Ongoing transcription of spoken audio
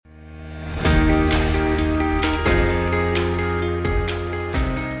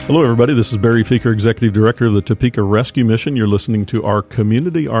Hello, everybody. This is Barry Feaker, Executive Director of the Topeka Rescue Mission. You're listening to our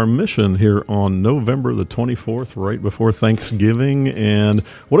Community, Our Mission here on November the 24th, right before Thanksgiving. And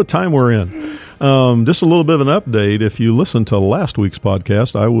what a time we're in. Just a little bit of an update. If you listened to last week's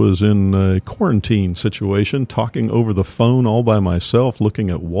podcast, I was in a quarantine situation, talking over the phone all by myself, looking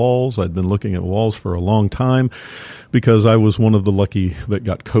at walls. I'd been looking at walls for a long time because I was one of the lucky that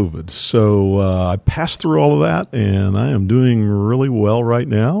got COVID. So I passed through all of that, and I am doing really well right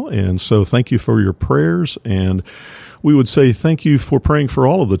now. And so thank you for your prayers. And we would say thank you for praying for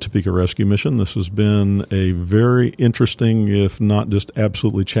all of the Topeka Rescue Mission. This has been a very interesting, if not just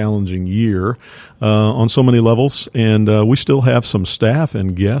absolutely challenging year on so many levels. And we still have some staff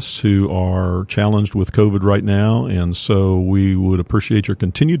and guests who are challenged with COVID right now. And so we would appreciate your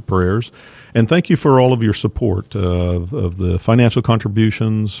continued prayers. And thank you for all of your support of the financial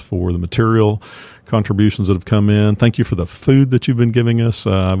contributions, for the material contributions that have come in. Thank you for the food that you've been giving us.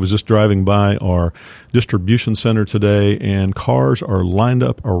 I was just driving by our distribution center today, and cars are lined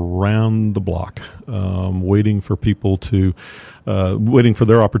up around the block, waiting for people to, waiting for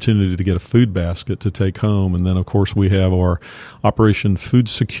their opportunity to get a food basket to take home. And then, of course, we have our Operation Food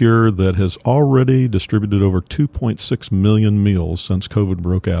Secure that has already distributed over 2.6 million meals since COVID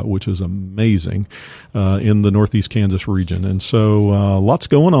broke out, which is amazing in the Northeast Kansas region. And so lots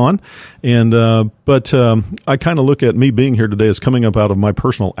going on. And but I kind of look at me being here today as coming up out of my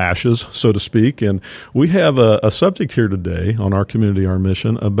personal ashes, so to speak. And we have a subject here today on our Community, Our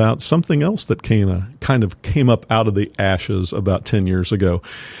Mission about something else that kind of came up out of the ashes about 10 years ago.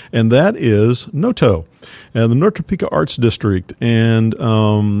 And that is NOTO, and the North Topeka Arts District. And,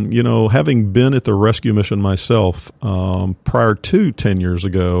 you know, having been at the rescue mission myself prior to 10 years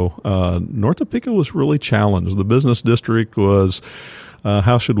ago, North Topeka was really challenged. The business district was,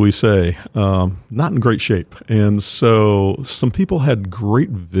 how should we say, not in great shape. And so some people had great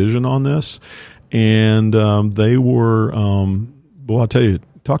vision on this, and they were, well, I'll tell you,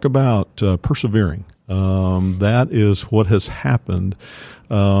 talk about persevering. That is what has happened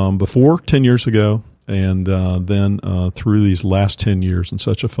before 10 years ago, and then through these last 10 years in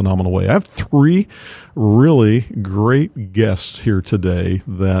such a phenomenal way. I have three really great guests here today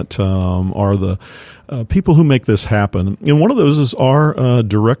that are the people who make this happen. And one of those is our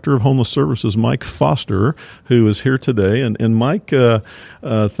Director of Homeless Services, Mike Foster, who is here today. And Mike,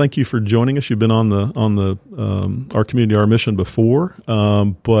 thank you for joining us. You've been on the Our Community, Our Mission before,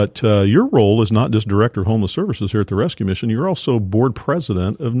 but your role is not just Director of Homeless Services here at the Rescue Mission. You're also Board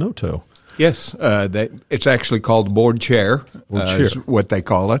President of NOTO. Yes, it's actually called Board Chair, is what they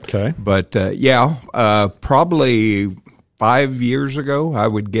call it. Okay. But, probably 5 years ago, I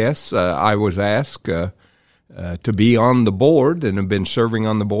would guess, I was asked to be on the board and have been serving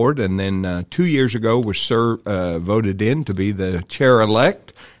on the board. And then 2 years ago was voted in to be the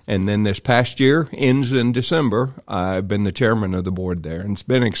chair-elect. And then this past year ends in December. I've been the chairman of the board there. And it's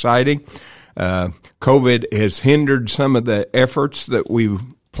been exciting. COVID has hindered some of the efforts that we've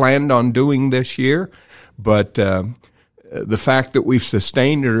planned on doing this year, but the fact that we've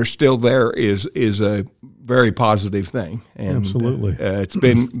sustained and are still there is a very positive thing. And, absolutely, it's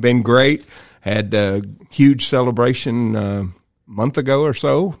been great. Had a huge celebration a month ago or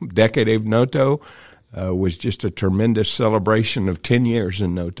so. Decade of NOTO was just a tremendous celebration of 10 years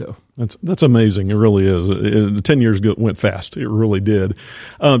in NOTO. That's amazing. It really is. 10 years went fast. It really did.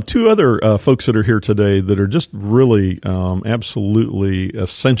 Two other folks that are here today that are just really absolutely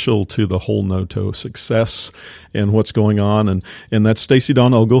essential to the whole NOTO success and what's going on. And that's Stacy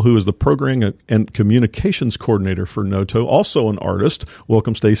Dawn Ogle, who is the Program and Communications Coordinator for NOTO, also an artist.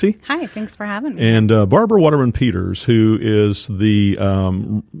 Welcome, Stacy. Hi, thanks for having me. And Barbara Waterman Peters, who is the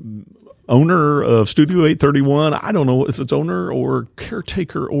owner of Studio 831. I don't know if it's owner or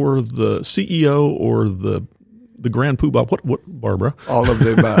caretaker or the CEO or the grand poobah. What, Barbara? All of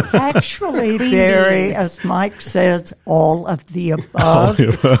the above. Actually, Barry, as Mike says, all of the above.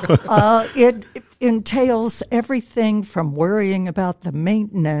 It entails everything from worrying about the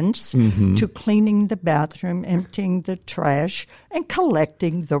maintenance to cleaning the bathroom, emptying the trash, and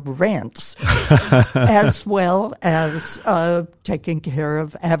collecting the rents, as well as taking care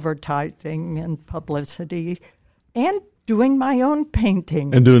of advertising and publicity and doing my own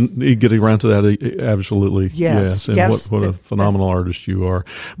painting. And getting around to that, absolutely. Yes. And what a phenomenal artist you are.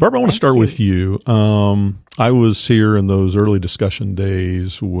 Barbara, I want to start with you. I was here in those early discussion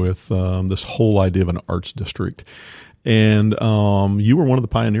days with this whole idea of an arts district. And you were one of the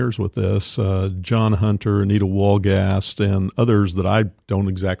pioneers with this, John Hunter, Anita Walgast, and others that I don't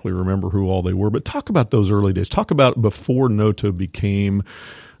exactly remember who all they were. But talk about those early days. Talk about before NOTO became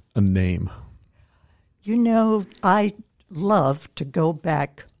a name. You know, I love to go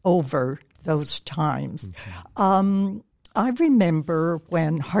back over those times. I remember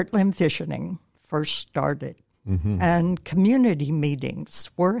when Heartland Visioning first started, and community meetings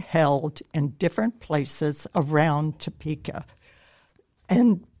were held in different places around Topeka.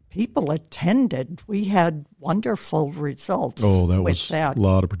 And people attended. We had wonderful results. Oh, that was a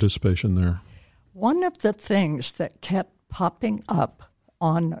lot of participation there. One of the things that kept popping up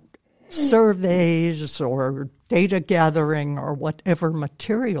on surveys or data gathering or whatever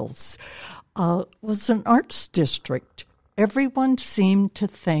materials was an arts district. Everyone seemed to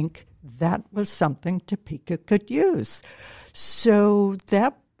think that was something Topeka could use. So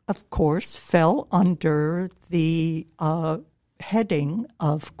that, of course, fell under the heading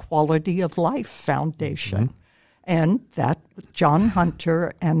of Quality of Life Foundation, and that John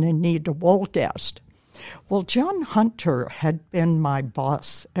Hunter and Anita Woldast. Well, John Hunter had been my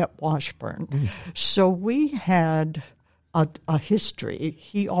boss at Washburn, so we had a history.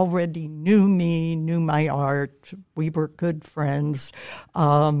 He already knew me, knew my art. We were good friends.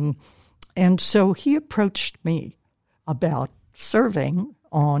 And so he approached me about serving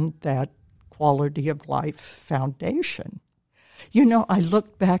on that Quality of Life Foundation. You know, I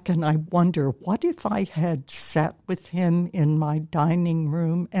look back and I wonder, what if I had sat with him in my dining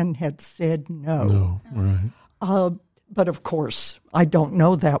room and had said no? No, right. But of course, I don't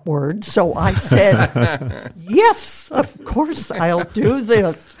know that word, so I said, yes, of course I'll do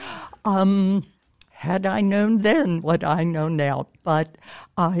this. Had I known then what I know now. But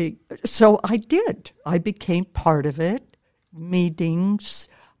so I did. I became part of it, meetings,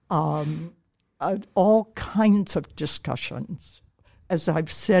 all kinds of discussions. As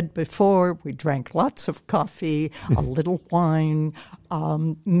I've said before, we drank lots of coffee, a little wine,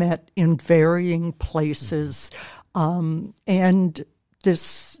 met in varying places, and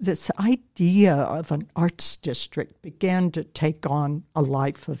this idea of an arts district began to take on a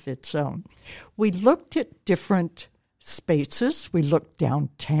life of its own. We looked at different spaces. We looked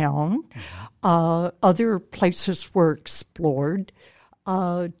downtown. Other places were explored.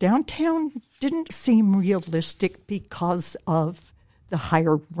 Downtown didn't seem realistic because of the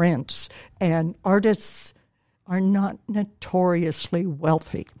higher rents, and artists are not notoriously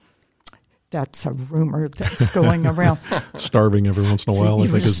wealthy. That's a rumor that's going around. Starving every once in a while, I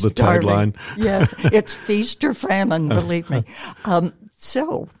think, is the tagline. Yes, it's feast or famine, believe me.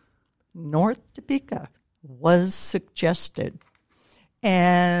 So North Topeka was suggested,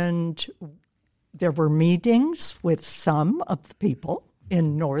 and there were meetings with some of the people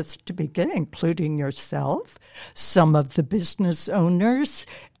in North Topeka, including yourself, some of the business owners,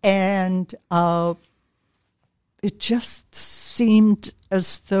 and it just seemed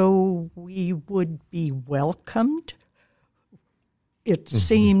as though we would be welcomed. It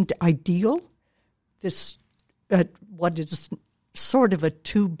seemed ideal. This, what is sort of a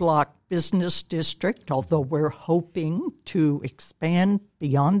 2-block business district, although we're hoping to expand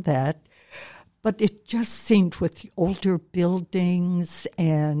beyond that. But it just seemed with the older buildings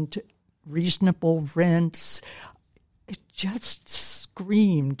and reasonable rents, it just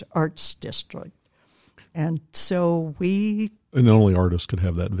screamed arts district. And so And only artists could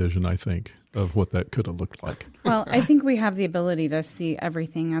have that vision, I think, of what that could have looked like. Well, I think we have the ability to see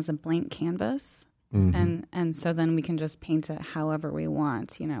everything as a blank canvas. And so then we can just paint it however we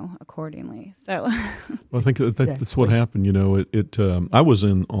want, accordingly. So, well, I think that's what happened. I was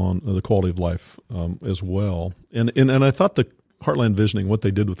in on the Quality of Life as well, and I thought the Heartland Visioning, what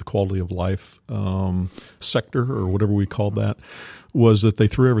they did with the Quality of Life sector or whatever we called that, was that they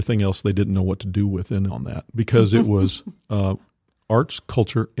threw everything else they didn't know what to do with in on that, because it was arts,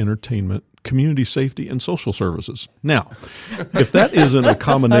 culture, entertainment, community safety, and social services. Now, if that isn't a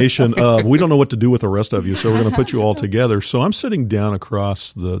combination of, we don't know what to do with the rest of you, so we're going to put you all together. So I'm sitting down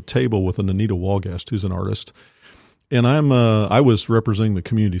across the table with Anita Woldast, who's an artist, and I was representing the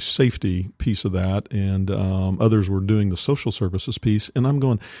community safety piece of that, and others were doing the social services piece, and I'm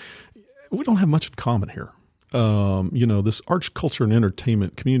going, we don't have much in common here. This arts, culture, and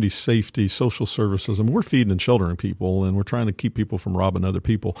entertainment, community safety, social services, and we're feeding and sheltering people, and we're trying to keep people from robbing other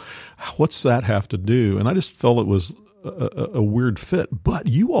people. What's that have to do? And I just felt it was a weird fit, but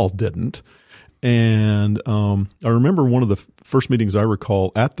you all didn't. And I remember one of the first meetings I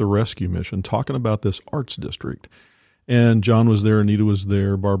recall at the rescue mission talking about this arts district. And John was there, Anita was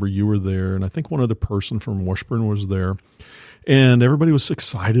there, Barbara, you were there, and I think one other person from Washburn was there. And everybody was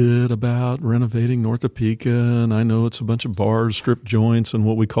excited about renovating North Topeka, and I know it's a bunch of bars, strip joints, and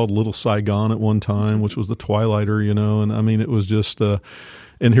what we called Little Saigon at one time, which was the Twilighter, and I mean, it was just, and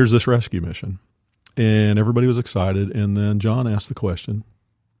here's this rescue mission. And everybody was excited, and then John asked the question,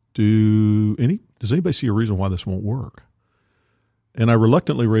 does anybody see a reason why this won't work? And I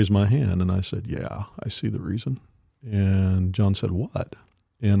reluctantly raised my hand, and I said, yeah, I see the reason. And John said, what?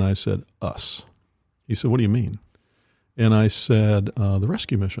 And I said, us. He said, what do you mean? And I said, the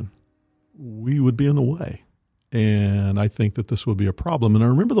rescue mission. We would be in the way. And I think that this would be a problem. And I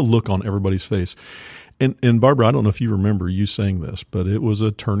remember the look on everybody's face. And Barbara, I don't know if you remember you saying this, but it was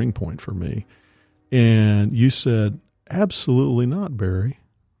a turning point for me. And you said, absolutely not, Barry.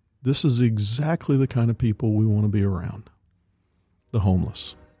 This is exactly the kind of people we want to be around. The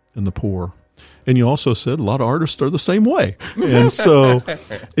homeless and the poor. And you also said a lot of artists are the same way. And so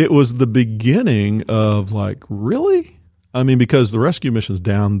it was the beginning of like, really? I mean, because the rescue mission's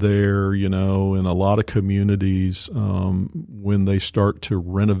down there, in a lot of communities, when they start to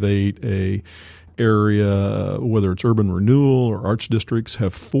renovate a area, whether it's urban renewal or arts districts,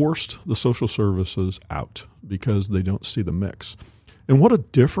 have forced the social services out because they don't see the mix. And what a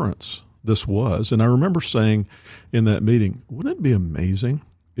difference this was. And I remember saying in that meeting, wouldn't it be amazing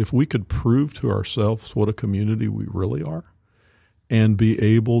if we could prove to ourselves what a community we really are and be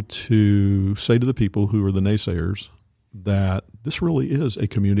able to say to the people who are the naysayers that this really is a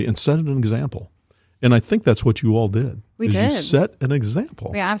community and set an example. And I think that's what you all did. We did. You set an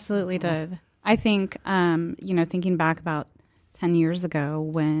example. We absolutely did. I think, thinking back about 10 years ago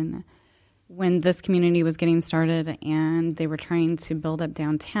when this community was getting started and they were trying to build up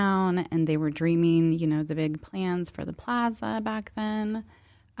downtown and they were dreaming, the big plans for the plaza back then,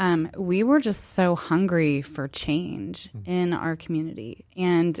 we were just so hungry for change in our community.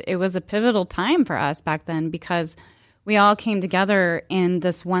 And it was a pivotal time for us back then because we all came together in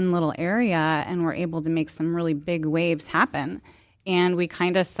this one little area and were able to make some really big waves happen. And we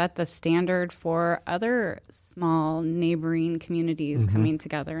kind of set the standard for other small neighboring communities coming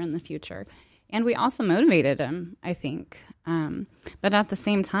together in the future. And we also motivated them, I think. But at the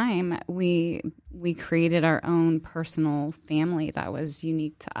same time, we created our own personal family that was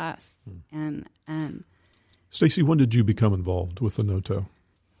unique to us. And Stacy, when did you become involved with the Noto?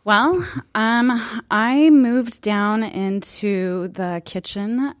 Well, I moved down into the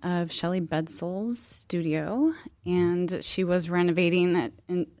kitchen of Shelley Bedsoul's studio, and she was renovating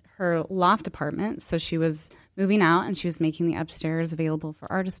in her loft apartment. So she was moving out, and she was making the upstairs available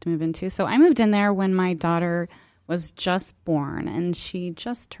for artists to move into. So I moved in there when my daughter was just born, and she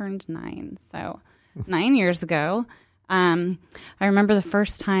just turned 9. So 9 years ago. I remember the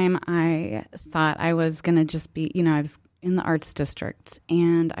first time I thought I was going to just be, I was in the arts district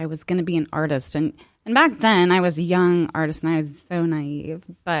and I was going to be an artist. And back then I was a young artist and I was so naive,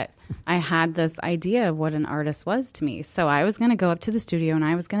 but I had this idea of what an artist was to me. So I was going to go up to the studio and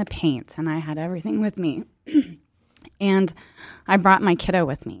I was going to paint, and I had everything with me. And I brought my kiddo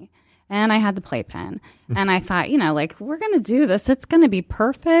with me and I had the playpen and I thought, we're going to do this. It's going to be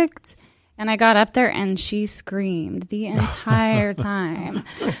perfect. And I got up there and she screamed the entire time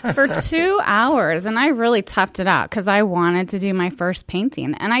for 2 hours. And I really toughed it out because I wanted to do my first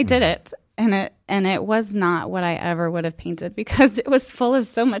painting. And I did it. And it was not what I ever would have painted because it was full of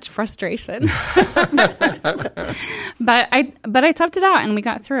so much frustration. But I toughed it out and we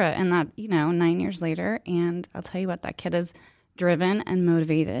got through it. And that, 9 years later, and I'll tell you what, that kid is driven and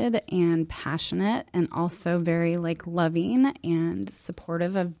motivated and passionate and also very loving and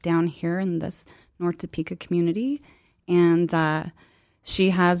supportive of down here in this North Topeka community. And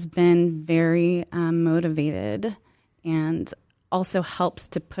she has been very motivated and also helps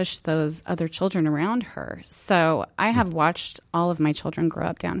to push those other children around her. So I have watched all of my children grow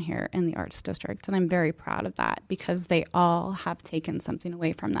up down here in the Arts District, and I'm very proud of that because they all have taken something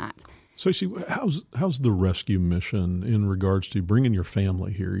away from that. So, how's the rescue mission in regards to bringing your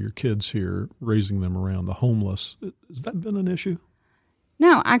family here, your kids here, raising them around, the homeless? Has that been an issue?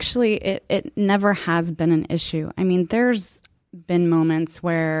 No, actually, it never has been an issue. I mean, there's been moments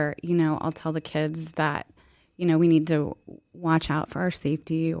where, I'll tell the kids that, we need to watch out for our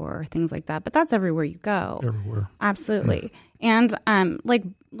safety or things like that. But that's everywhere you go. Everywhere. Absolutely. And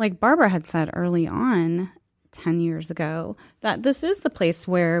like Barbara had said early on, 10 years ago, that this is the place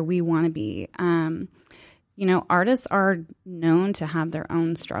where we want to be. Artists are known to have their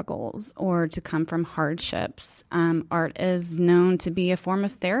own struggles or to come from hardships. Art is known to be a form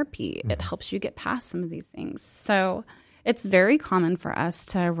of therapy. It helps you get past some of these things. So it's very common for us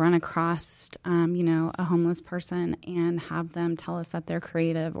to run across, a homeless person and have them tell us that they're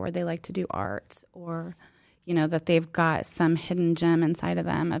creative or they like to do art or, that they've got some hidden gem inside of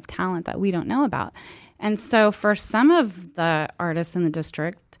them of talent that we don't know about. And so for some of the artists in the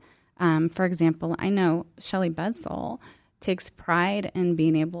district, for example, I know Shelley Bedsoul takes pride in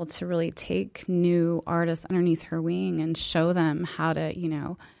being able to really take new artists underneath her wing and show them how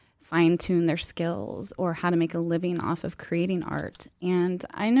to, fine-tune their skills or how to make a living off of creating art. And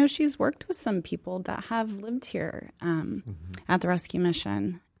I know she's worked with some people that have lived here at the Rescue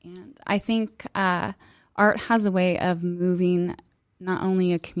Mission. And I think art has a way of moving not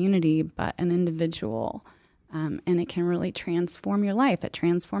only a community but an individual, and it can really transform your life. It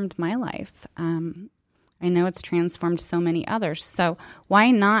transformed my life. I know it's transformed so many others. So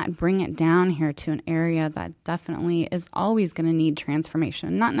why not bring it down here to an area that definitely is always going to need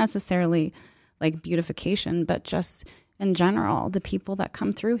transformation? Not necessarily like beautification, but just in general, the people that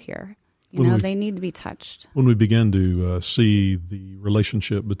come through here, they need to be touched. When we began to see the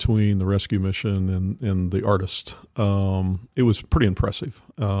relationship between the rescue mission and the artist, it was pretty impressive.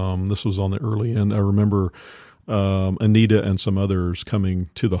 This was on the early end. I remember Anita and some others coming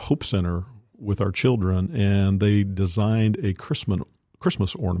to the Hope Center with our children, and they designed a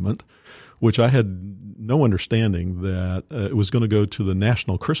Christmas ornament, which I had no understanding that it was going to go to the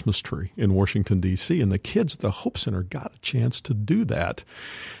National Christmas Tree in Washington, D.C., and the kids at the Hope Center got a chance to do that.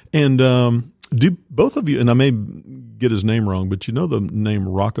 And do both of you, and I may get his name wrong, but you know the name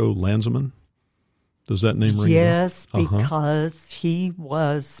Rocco Lanzeman? Does that name ring? Yes, because he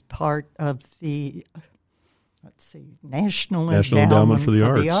was part of the National Endowment for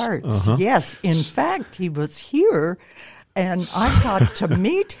the Arts. Yes, in fact, he was here, and I got to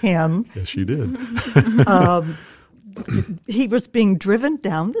meet him. Yes, you did. He was being driven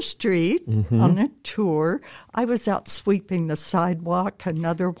down the street on a tour. I was out sweeping the sidewalk,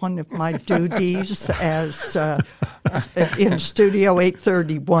 another one of my duties as in Studio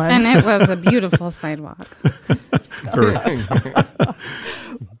 831. And it was a beautiful sidewalk.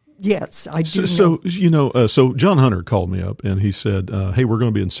 Yes, I do. So John Hunter called me up and he said, "Hey, we're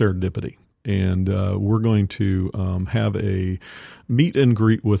going to be in Serendipity, and we're going to have a meet and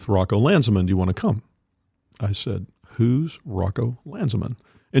greet with Rocco Lanzeman. Do you want to come?" I said, "Who's Rocco Lanzeman?"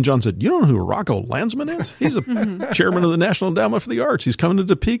 And John said, "You don't know who Rocco Lanzeman is? He's a chairman of the National Endowment for the Arts. He's coming to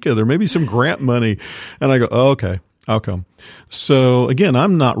Topeka. There may be some grant money." And I go, "Oh, okay, I'll come." So again,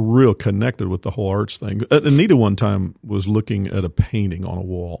 I'm not real connected with the whole arts thing. Anita one time was looking at a painting on a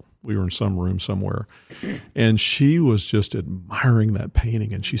wall. We were in some room somewhere, and she was just admiring that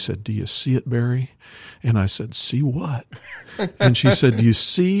painting. And she said, "Do you see it, Barry?" And I said, "See what?" And she said, "Do you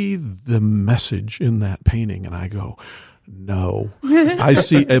see the message in that painting?" And I go, "No, I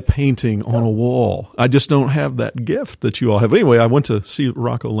see a painting on a wall. I just don't have that gift that you all have." Anyway, I went to see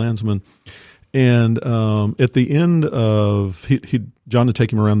Rocco Lanzeman. And at the end of John had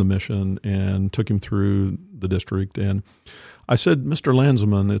taken him around the mission and took him through the district. And I said, "Mr.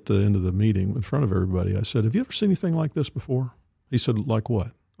 Lanzeman," at the end of the meeting in front of everybody, I said, "Have you ever seen anything like this before?" He said, "Like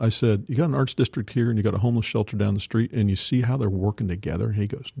what?" I said, "You got an arts district here and you got a homeless shelter down the street and you see how they're working together?" And he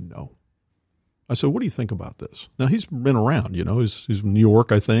goes, "No." I said, "What do you think about this?" Now, he's been around, he's from New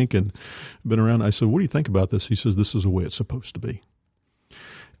York, I think, and been around. I said, "What do you think about this?" He says, "This is the way it's supposed to be."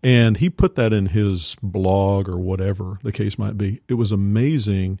 And he put that in his blog or whatever the case might be. It was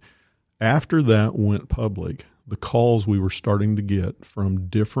amazing. After that went public, the calls we were starting to get from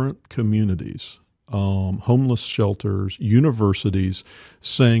different communities, homeless shelters, universities,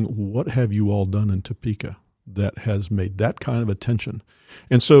 saying, "What have you all done in Topeka that has made that kind of attention?"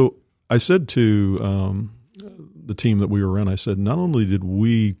 And so I said to the team that we were in, I said, not only did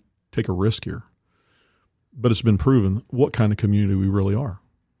we take a risk here, but it's been proven what kind of community we really are.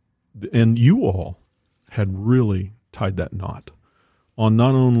 And you all had really tied that knot on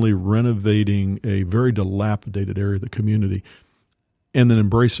not only renovating a very dilapidated area of the community and then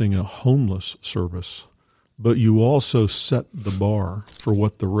embracing a homeless service, but you also set the bar for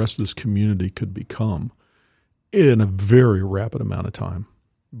what the rest of this community could become in a very rapid amount of time.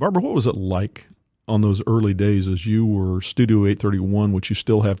 Barbara, what was it like on those early days as you were Studio 831, which you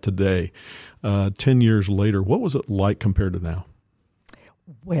still have today, 10 years later? What was it like compared to now?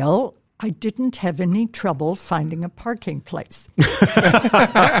 Well, I didn't have any trouble finding a parking place. Great.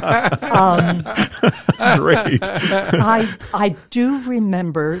 I do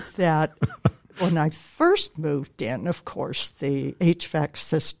remember that when I first moved in, of course, the HVAC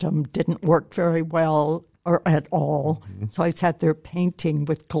system didn't work very well or at all. Mm-hmm. So I sat there painting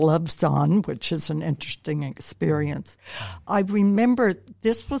with gloves on, which is an interesting experience. I remember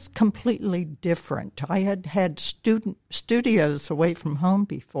this was completely different. I had had studios away from home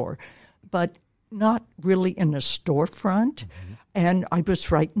before, but not really in a storefront. Mm-hmm. And I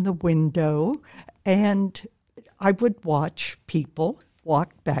was right in the window, and I would watch people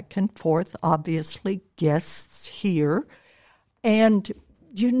walk back and forth, obviously guests here. And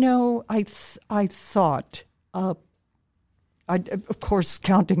I thought, of course,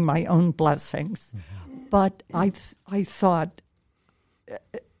 counting my own blessings, mm-hmm. but I thought,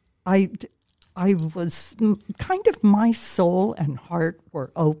 I was kind of, my soul and heart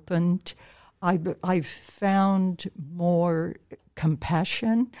were opened. I found more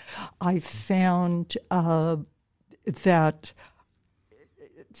compassion. I found that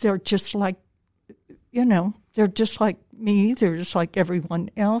they're just like, they're just like me. They're just like everyone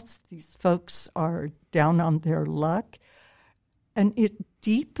else. These folks are down on their luck. And it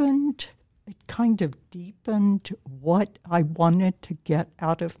kind of deepened what I wanted to get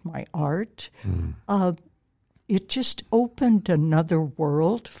out of my art. It just opened another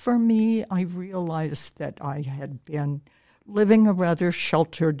world for me. I realized that I had been living a rather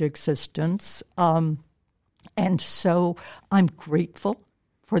sheltered existence. And so I'm grateful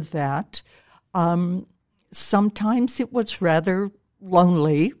for that. Sometimes it was rather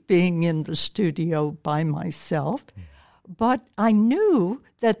lonely being in the studio by myself. But I knew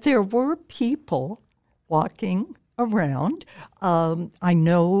that there were people walking around. I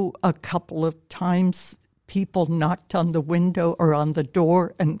know a couple of times people knocked on the window or on the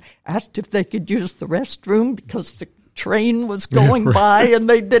door and asked if they could use the restroom because the train was going by and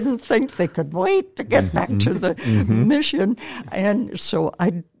they didn't think they could wait to get back to the mission. And so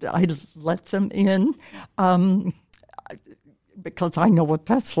I let them in because I know what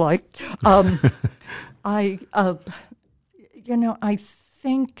that's like. I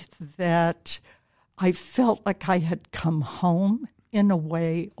think that I felt like I had come home in a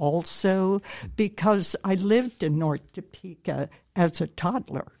way also because I lived in North Topeka as a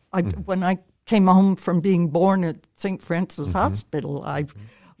toddler. When I came home from being born at St. Francis Hospital, I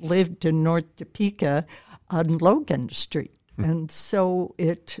lived in North Topeka on Logan Street. And so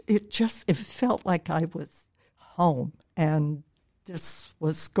it felt like I was home, and this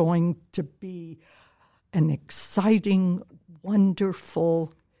was going to be an exciting,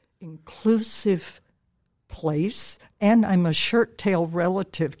 wonderful, inclusive place. And I'm a shirt-tail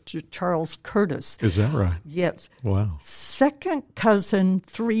relative to Charles Curtis. Is that right? Yes. Wow. Second cousin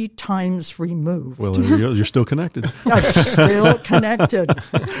 3 times removed. Well, there you go. You're still connected. I'm still connected.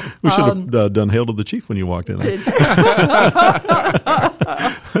 We should have done Hail to the Chief when you walked in.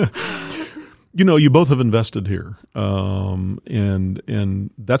 You both have invested here,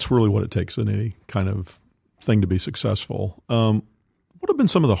 and that's really what it takes in any kind of thing to be successful. What have been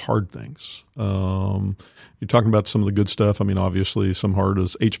some of the hard things? You're talking about some of the good stuff. I mean, obviously, some hard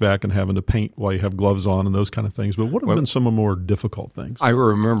is HVAC and having to paint while you have gloves on and those kind of things. But what have been some of the more difficult things? I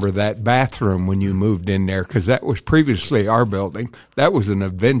remember that bathroom when you moved in there because that was previously our building. That was an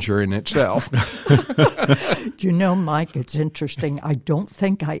adventure in itself. Mike, it's interesting. I don't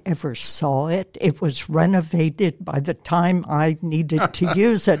think I ever saw it. It was renovated by the time I needed to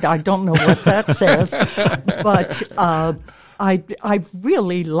use it. I don't know what that says. But I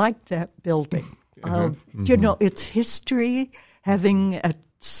really like that building. Its history, having at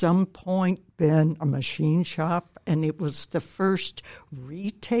some point been a machine shop, and it was the first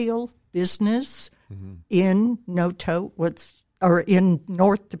retail business in Noto, in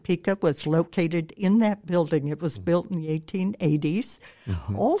North Topeka, was located in that building. It was built in the 1880s.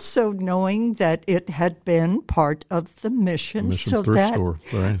 Also knowing that it had been part of the mission, so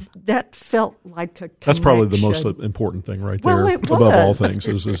that felt like a connection. That's probably the most important thing right there. Well, it was. Above all things,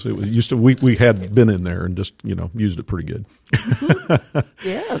 is it used to. We had been in there and just used it pretty good.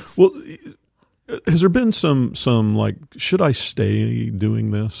 Yes. Well, has there been some like, should I stay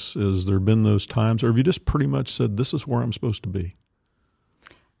doing this? Has there been those times, or have you just pretty much said, this is where I'm supposed to be?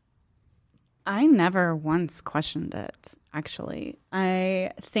 I never once questioned it, actually.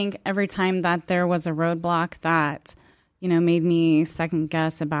 I think every time that there was a roadblock that, made me second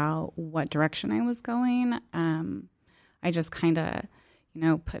guess about what direction I was going, I just kind of,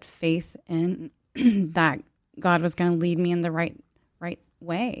 put faith in that God was going to lead me in the right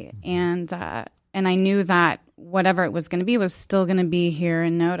way. And I knew that whatever it was going to be was still going to be here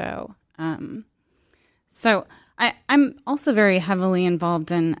in Noto. So I'm also very heavily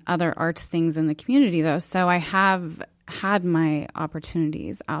involved in other arts things in the community, though. So I have had my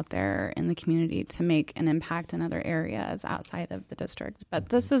opportunities out there in the community to make an impact in other areas outside of the district. But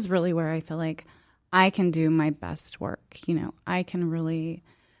this is really where I feel like I can do my best work. I can really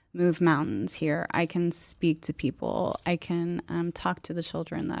move mountains here. I can speak to people. I can talk to the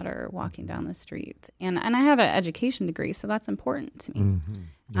children that are walking down the street. And I have an education degree, so that's important to me.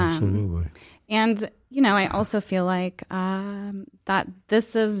 Absolutely. And, I also feel like that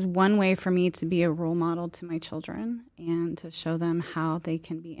this is one way for me to be a role model to my children and to show them how they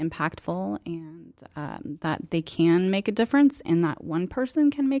can be impactful and that they can make a difference, and that one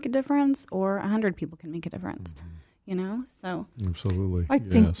person can make a difference or 100 people can make a difference. So absolutely.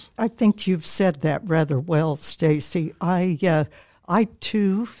 I think you've said that rather well, Stacy. I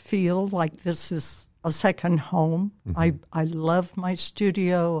too feel like this is a second home. I love my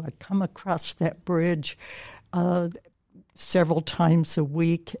studio. I come across that bridge several times a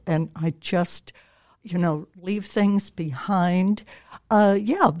week, and I just, leave things behind.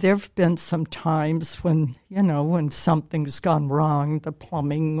 There have been some times when, when something's gone wrong, the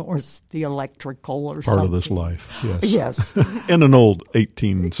plumbing or the electrical or something. Part of this life, yes. Yes. In an old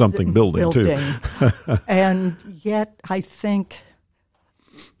 18-something building, too. And yet I think,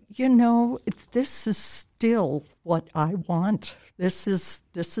 this is still what I want. This is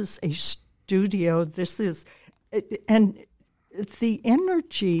a studio. And the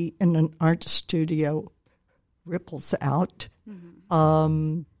energy in an art studio ripples out.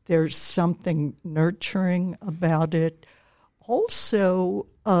 Mm-hmm. There's something nurturing about it. Also,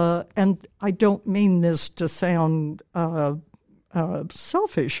 and I don't mean this to sound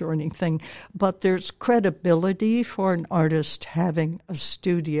selfish or anything, but there's credibility for an artist having a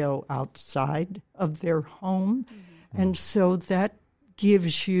studio outside of their home. Mm-hmm. And so that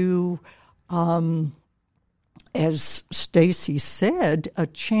gives you, as Stacy said, a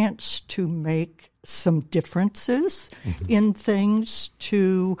chance to make some differences in things,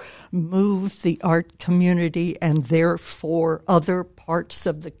 to move the art community and therefore other parts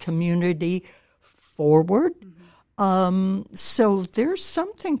of the community forward. So there's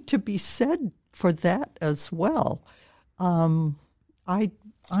something to be said for that as well. I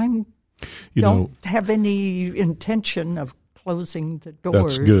don't have any intention of closing the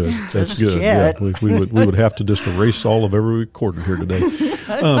doors. That's good. That's good. Yet. Yeah, we would have to just erase all of every recording here today.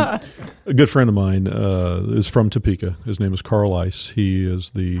 A good friend of mine is from Topeka. His name is Carl Ice. He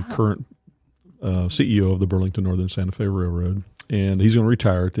is the current CEO of the Burlington Northern Santa Fe Railroad, and he's going to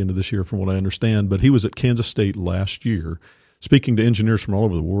retire at the end of this year, from what I understand. But he was at Kansas State last year, speaking to engineers from all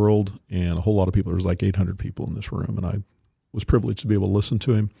over the world, and a whole lot of people. There was like 800 people in this room, and I was privileged to be able to listen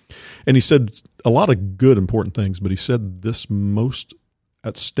to him. And he said a lot of good, important things, but he said this most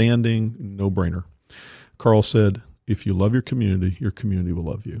outstanding no-brainer. Carl said, if you love your community will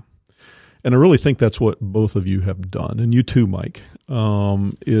love you. And I really think that's what both of you have done, and you too, Mike,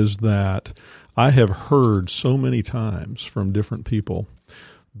 is that I have heard so many times from different people,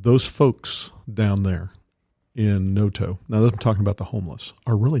 those folks down there in Noto, now I'm talking about the homeless,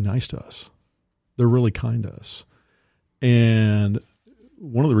 are really nice to us. They're really kind to us. And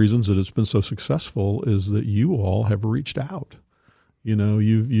one of the reasons that it's been so successful is that you all have reached out.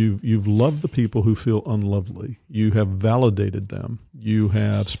 You've loved the people who feel unlovely. You have validated them. You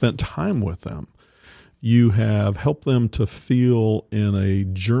have spent time with them. You have helped them to feel in a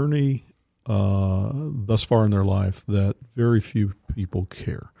journey thus far in their life that very few people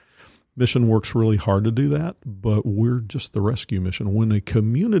care. Mission works really hard to do that, but we're just the rescue mission. When a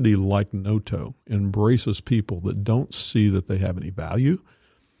community like Noto embraces people that don't see that they have any value,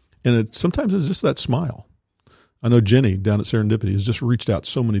 and sometimes it's just that smile. I know Jenny down at Serendipity has just reached out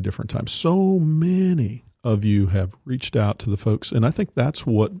so many different times. So many of you have reached out to the folks, and I think that's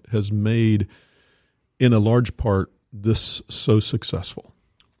what has made, in a large part, this so successful.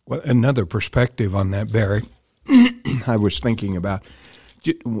 Well, another perspective on that, Barry, I was thinking about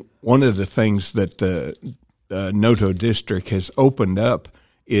one of the things that the Noto district has opened up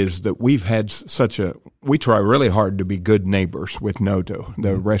is that we've had we try really hard to be good neighbors with Noto,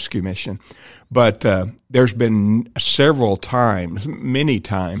 the rescue mission. But there's been many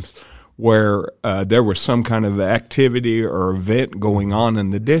times, where there was some kind of activity or event going on in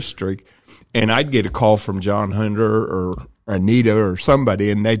the district, and I'd get a call from John Hunter or Anita or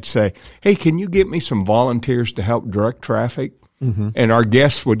somebody, and they'd say, hey, can you get me some volunteers to help direct traffic? Mm-hmm. And our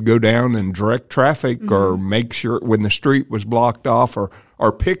guests would go down and direct traffic or make sure when the street was blocked off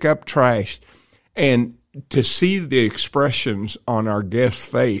or pick up trash. And to see the expressions on our guest's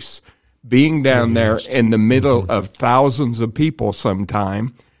face, being down there in the middle of thousands of people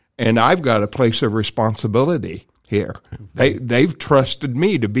sometime, and I've got a place of responsibility here. They've trusted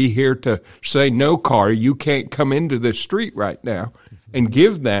me to be here to say, no, car, you can't come into this street right now, and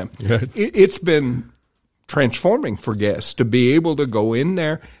give them. It's been transforming for guests to be able to go in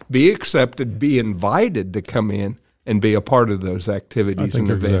there, be accepted, be invited to come in and be a part of those activities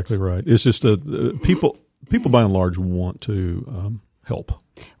and events. Exactly right. It's just people by and large want to help.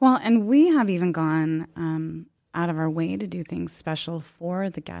 Well, and we have even gone out of our way to do things special for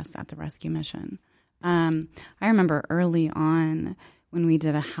the guests at the rescue mission. I remember early on when we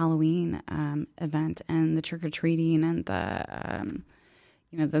did a Halloween event and the trick-or-treating and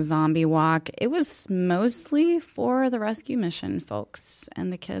the zombie walk, it was mostly for the rescue mission folks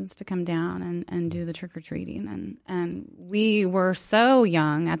and the kids to come down and do the trick-or-treating. And we were so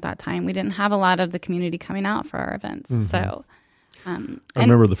young at that time. We didn't have a lot of the community coming out for our events. Mm-hmm. So I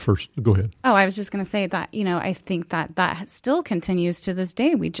remember the first. Go ahead. Oh, I was just going to say that, I think that still continues to this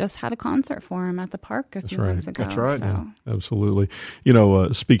day. We just had a concert for him at the park a few months ago. That's right. So. Yeah, absolutely.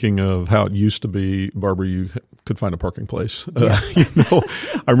 Speaking of how it used to be, Barbara, you could find a parking place. Yeah.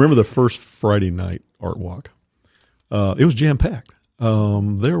 I remember the first Friday night art walk. It was jam-packed.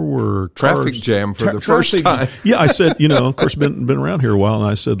 There were traffic jam for the first time. Yeah, I said, of course, been around here a while, and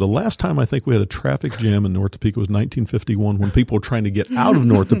I said the last time I think we had a traffic jam in North Topeka was 1951 when people were trying to get out of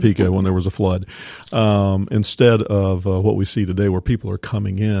North Topeka when there was a flood, instead of what we see today where people are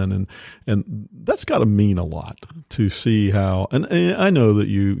coming in, and that's got to mean a lot to see how. And I know that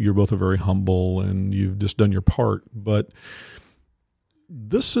you're both very humble and you've just done your part, but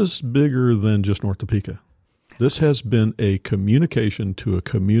this is bigger than just North Topeka. This has been a communication to a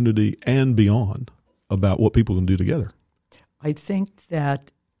community and beyond about what people can do together. I think that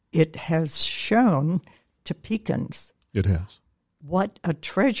it has shown Topekans. It has. What a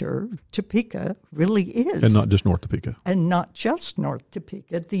treasure Topeka really is. And not just North Topeka. And not just North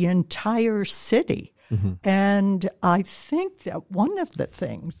Topeka, the entire city. Mm-hmm. And I think that one of the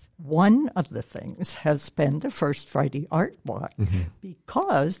things has been the First Friday Art Walk,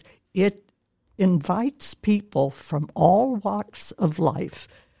 because it invites people from all walks of life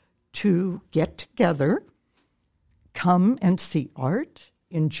to get together, come and see art,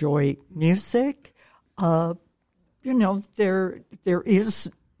 enjoy music. There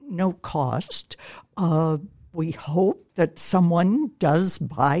is no cost. We hope that someone does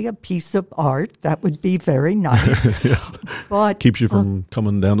buy a piece of art. That would be very nice. Yes. But keeps you from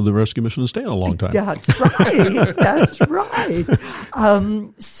coming down to the rescue mission and staying a long time. That's right. That's right.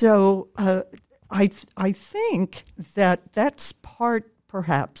 So I think that's part,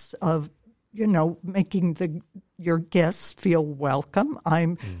 perhaps, of making your guests feel welcome.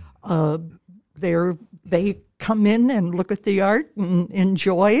 They come in and look at the art and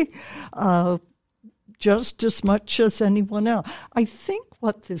enjoy just as much as anyone else. I think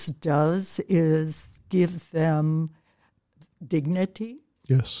what this does is give them dignity.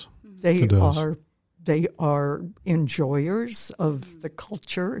 Yes, they are enjoyers of the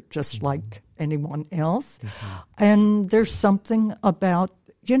culture, just like anyone else. And there's something about,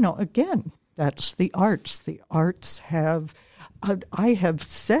 again, that's the arts. The arts have, I have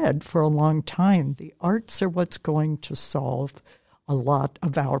said for a long time, the arts are what's going to solve a lot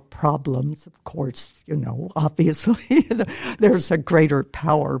of our problems. Of course, obviously there's a greater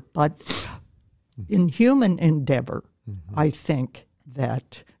power, but in human endeavor, I think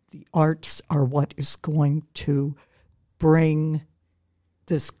that the arts are what is going to bring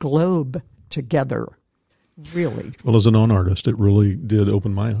this globe together, really. Well, as a non-artist, it really did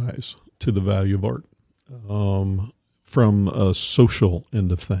open my eyes to the value of art from a social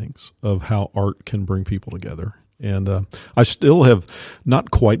end of things, of how art can bring people together. And I still have not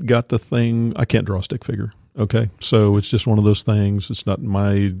quite got the thing. I can't draw a stick figure. Okay. So it's just one of those things. It's not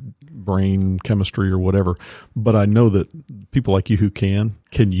my brain chemistry or whatever, but I know that people like you who can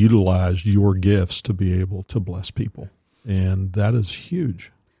utilize your gifts to be able to bless people. And that is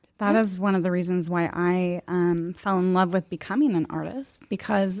huge. That is one of the reasons why I fell in love with becoming an artist,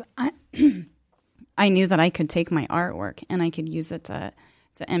 because I knew that I could take my artwork and I could use it to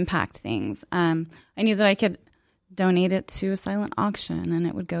impact things. I knew that I could donate it to a silent auction and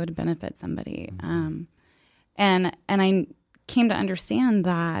it would go to benefit somebody. And I came to understand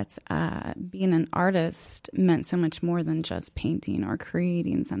that being an artist meant so much more than just painting or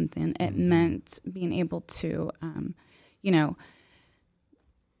creating something. It meant being able to,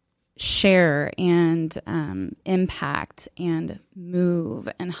 share and impact and move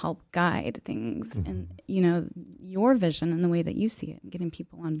and help guide things and, your vision and the way that you see it, and getting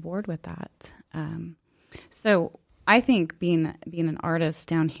people on board with that. So I think being an artist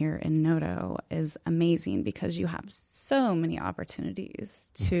down here in Noto is amazing, because you have so many opportunities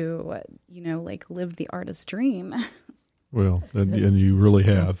to, live the artist dream. Well, and you really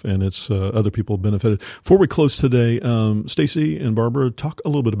have, and it's other people benefited. Before we close today, Stacy and Barbara, talk a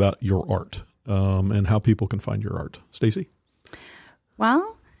little bit about your art and how people can find your art. Stacy?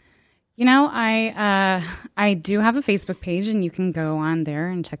 Well, I do have a Facebook page, and you can go on there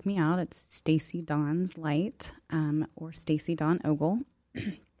and check me out. It's Stacy Dawn's Light, or Stacy Dawn Ogle.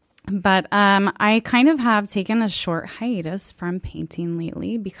 But I kind of have taken a short hiatus from painting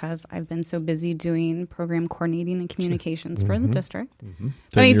lately, because I've been so busy doing program coordinating and communications for the district.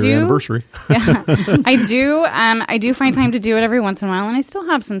 10-year anniversary. Yeah, I do find time to do it every once in a while, and I still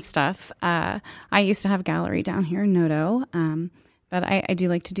have some stuff. I used to have a gallery down here in Noto. But I do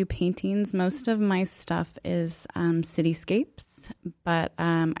like to do paintings. Most of my stuff is cityscapes, but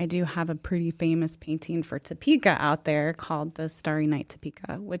I do have a pretty famous painting for Topeka out there called the Starry Night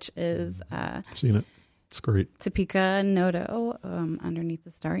Topeka, which is I've seen it. It's great. Topeka Noto underneath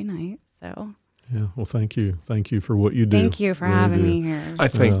the Starry Night. So yeah, well, thank you for what you do. Thank you for having me here. I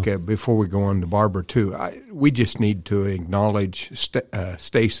think before we go on to Barbara too, we just need to acknowledge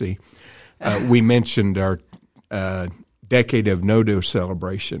Stacy. We mentioned our Decade of No-Do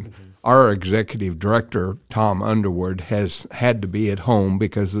celebration. Mm-hmm. Our executive director, Tom Underwood, has had to be at home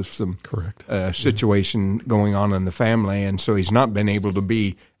because of some situation going on in the family, and so he's not been able to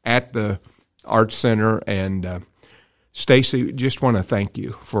be at the Arts Center. And Stacy, just want to thank you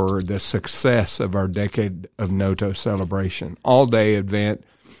for the success of our Decade of No-Do celebration. All-day event.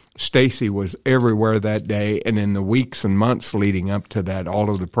 Stacy was everywhere that day, and in the weeks and months leading up to that, all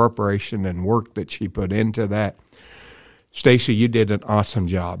of the preparation and work that she put into that. Stacy, you did an awesome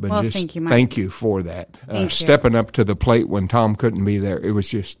job, and just thank you, Mike. Thank you for that. Stepping up to the plate when Tom couldn't be there, it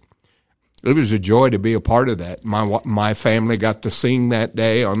was a joy to be a part of that. My family got to sing that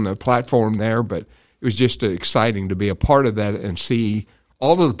day on the platform there, but it was just exciting to be a part of that and see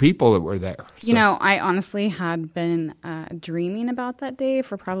all of the people that were there. So. You know, I honestly had been dreaming about that day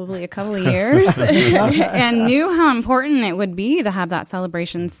for probably a couple of years and knew how important it would be to have that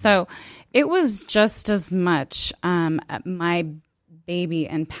celebration. So it was just as much my baby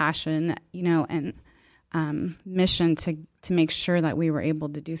and passion, you know, and mission to make sure that we were able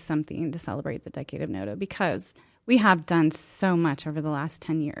to do something to celebrate the Decade of No-Do, because we have done so much over the last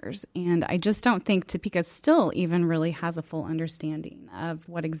 10 years, and I just don't think Topeka still even really has a full understanding of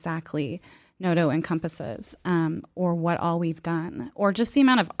what exactly No-Do encompasses, or what all we've done, or just the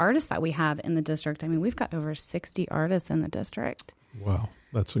amount of artists that we have in the district. I mean, we've got over 60 artists in the district. Wow,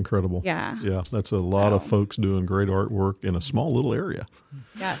 that's incredible. Yeah. Yeah, that's a lot of folks doing great artwork in a small little area.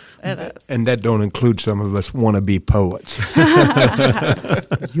 Yes, it is. And that don't include some of us wannabe poets.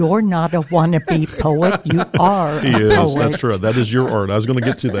 You're not a wannabe poet. You are a poet. That's true. That is your art. I was going to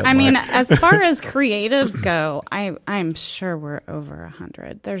get to that. I mean, as far as creatives go, I'm sure we're over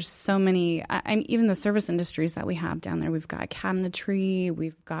 100. There's so many. Even the service industries that we have down there. We've got cabinetry.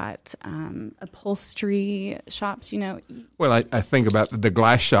 We've got upholstery shops. You know. Well, I think about the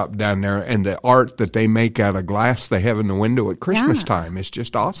glass shop down there and the art that they make out of glass they have in the window at Christmas time. It's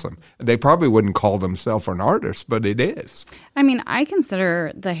just awesome. They probably wouldn't call themselves an artist, but it is. I mean, I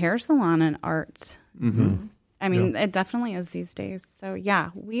consider the hair salon an art. Mm-hmm. I mean, it definitely is these days. So,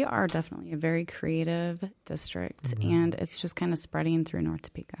 yeah, we are definitely a very creative district, and it's just kind of spreading through North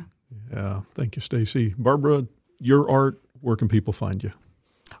Topeka. Yeah. Thank you, Stacy. Barbara, your art, where can people find you?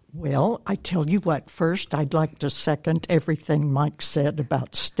 Well, I tell you what, first I'd like to second everything Mike said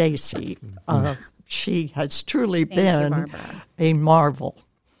about Stacy. She has truly been a marvel.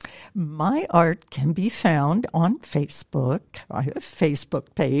 My art can be found on Facebook. I have a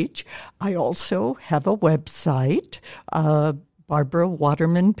Facebook page. I also have a website,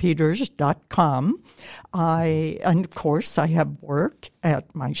 BarbaraWatermanPeters.com. And of course, I have work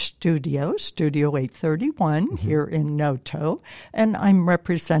at my studio, Studio 831, here in Noto, and I'm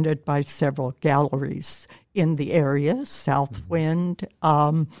represented by several galleries in the area, Southwind,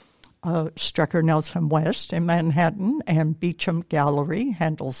 Strecker Nelson West in Manhattan, and Beecham Gallery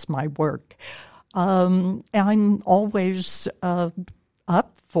handles my work. I'm always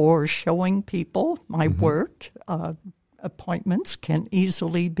up for showing people my work. Appointments can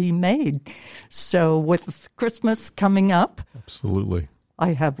easily be made. So with Christmas coming up, absolutely,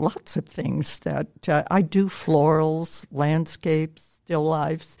 I have lots of things that I do: florals, landscapes, still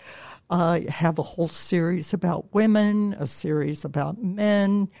lifes. I have a whole series about women, a series about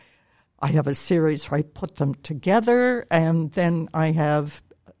men. I have a series where I put them together, and then I have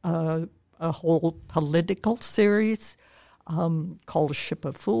a whole political series called Ship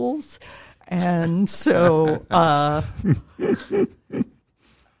of Fools. And so I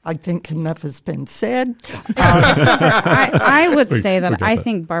think enough has been said. I would say that I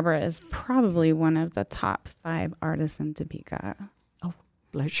think Barbara is probably one of the top 5 artists in Topeka. Oh,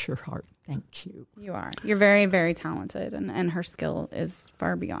 bless your heart. Thank you. You are. You're very, very talented, and her skill is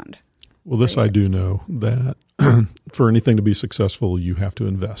far beyond. Well, this I do know, that for anything to be successful, you have to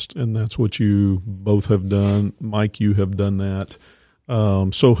invest. And that's what you both have done. Mike, you have done that.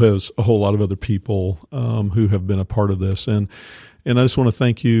 So has a whole lot of other people who have been a part of this. And I just want to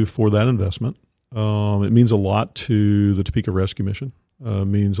thank you for that investment. It means a lot to the Topeka Rescue Mission. It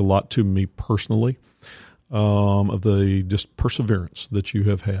means a lot to me personally. of the just perseverance that you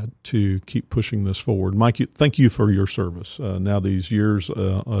have had to keep pushing this forward. Mike, thank you for your service now these years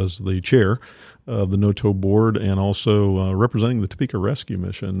as the chair of the NOTO board and also representing the Topeka Rescue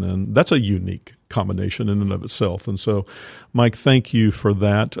Mission. And that's a unique combination in and of itself. And so, Mike, thank you for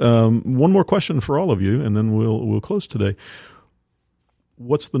that. One more question for all of you, and then we'll close today.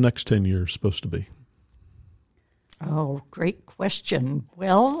 What's the next 10 years supposed to be? Oh, great question.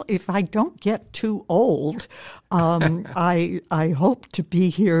 Well, if I don't get too old, I hope to be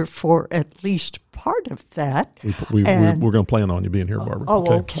here for at least part of that. We're going to plan on you being here, Barbara.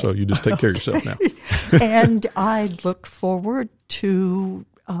 Oh, okay. So you just take care of yourself now. And I look forward to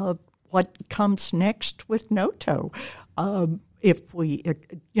what comes next with NOTO.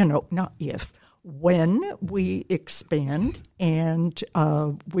 When we expand, and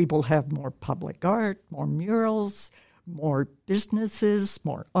we will have more public art, more murals, more businesses,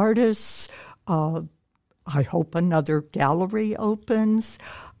 more artists. I hope another gallery opens.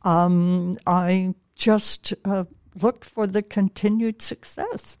 I just look for the continued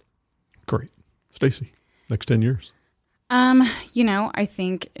success. Great. Stacy, next 10 years? I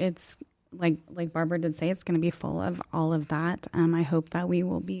think it's like Barbara did say, it's going to be full of all of that. I hope that we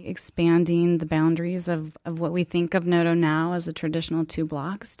will be expanding the boundaries of what we think of NOTO now as a traditional 2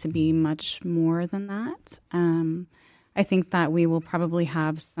 blocks to be much more than that. I think that we will probably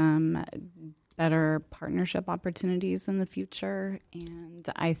have some better partnership opportunities in the future. And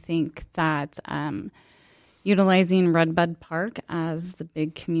I think that utilizing Redbud Park as the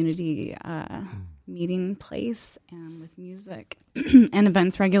big community meeting place and with music and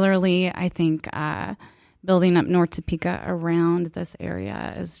events regularly, I think building up North Topeka around this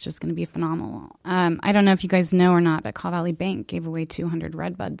area is just going to be phenomenal. I don't know if you guys know or not, but Kaw Valley Bank gave away 200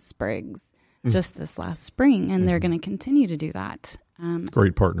 Redbud sprigs just this last spring, and they're going to continue to do that.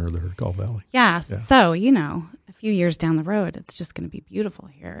 Great partner there, Kaw Valley. Yeah, so, a few years down the road, it's just going to be beautiful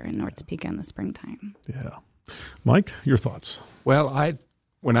here in North Topeka in the springtime. Yeah. Mike, your thoughts? Well,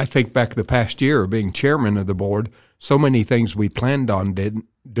 when I think back the past year of being chairman of the board, so many things we planned on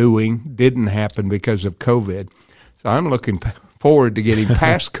didn't happen because of COVID. So I'm looking forward to getting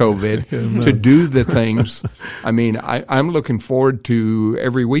past COVID to do the things. I mean, I'm looking forward to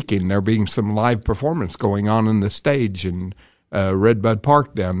every weekend there being some live performance going on in the stage in Redbud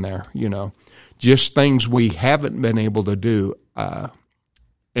Park down there, just things we haven't been able to do.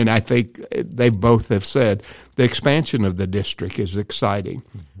 And I think they both have said the expansion of the district is exciting.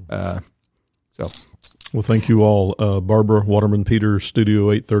 Well, thank you all. Barbara Waterman-Peters,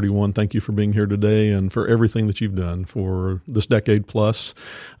 Studio 831, thank you for being here today and for everything that you've done for this decade plus.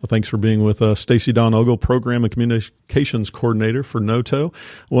 Thanks for being with us. Stacy Dawn Ogle, Program and Communications Coordinator for NOTO.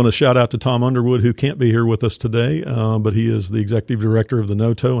 I want to shout out to Tom Underwood, who can't be here with us today, but he is the Executive Director of the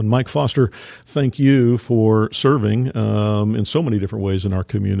NOTO. And Mike Foster, thank you for serving in so many different ways in our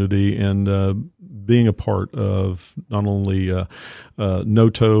community and being a part of not only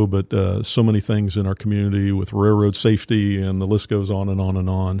NOTO, but so many things in our community with railroad safety, and the list goes on and on and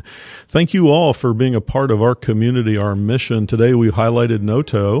on. Thank you all for being a part of our community, our mission. Today we highlighted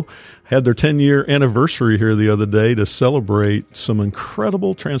NOTO, had their 10-year anniversary here the other day to celebrate some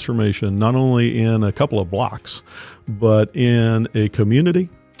incredible transformation, not only in a couple of blocks, but in a community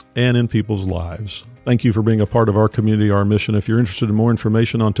and in people's lives. Thank you for being a part of our community, our mission. If you're interested in more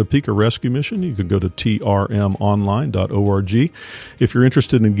information on Topeka Rescue Mission, you can go to trmonline.org. If you're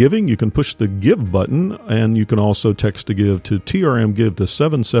interested in giving, you can push the Give button, and you can also text to give to TRM Give to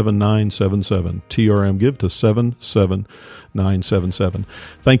 77977. TRM Give to 77977.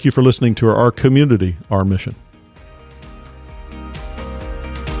 Thank you for listening to our community, our mission.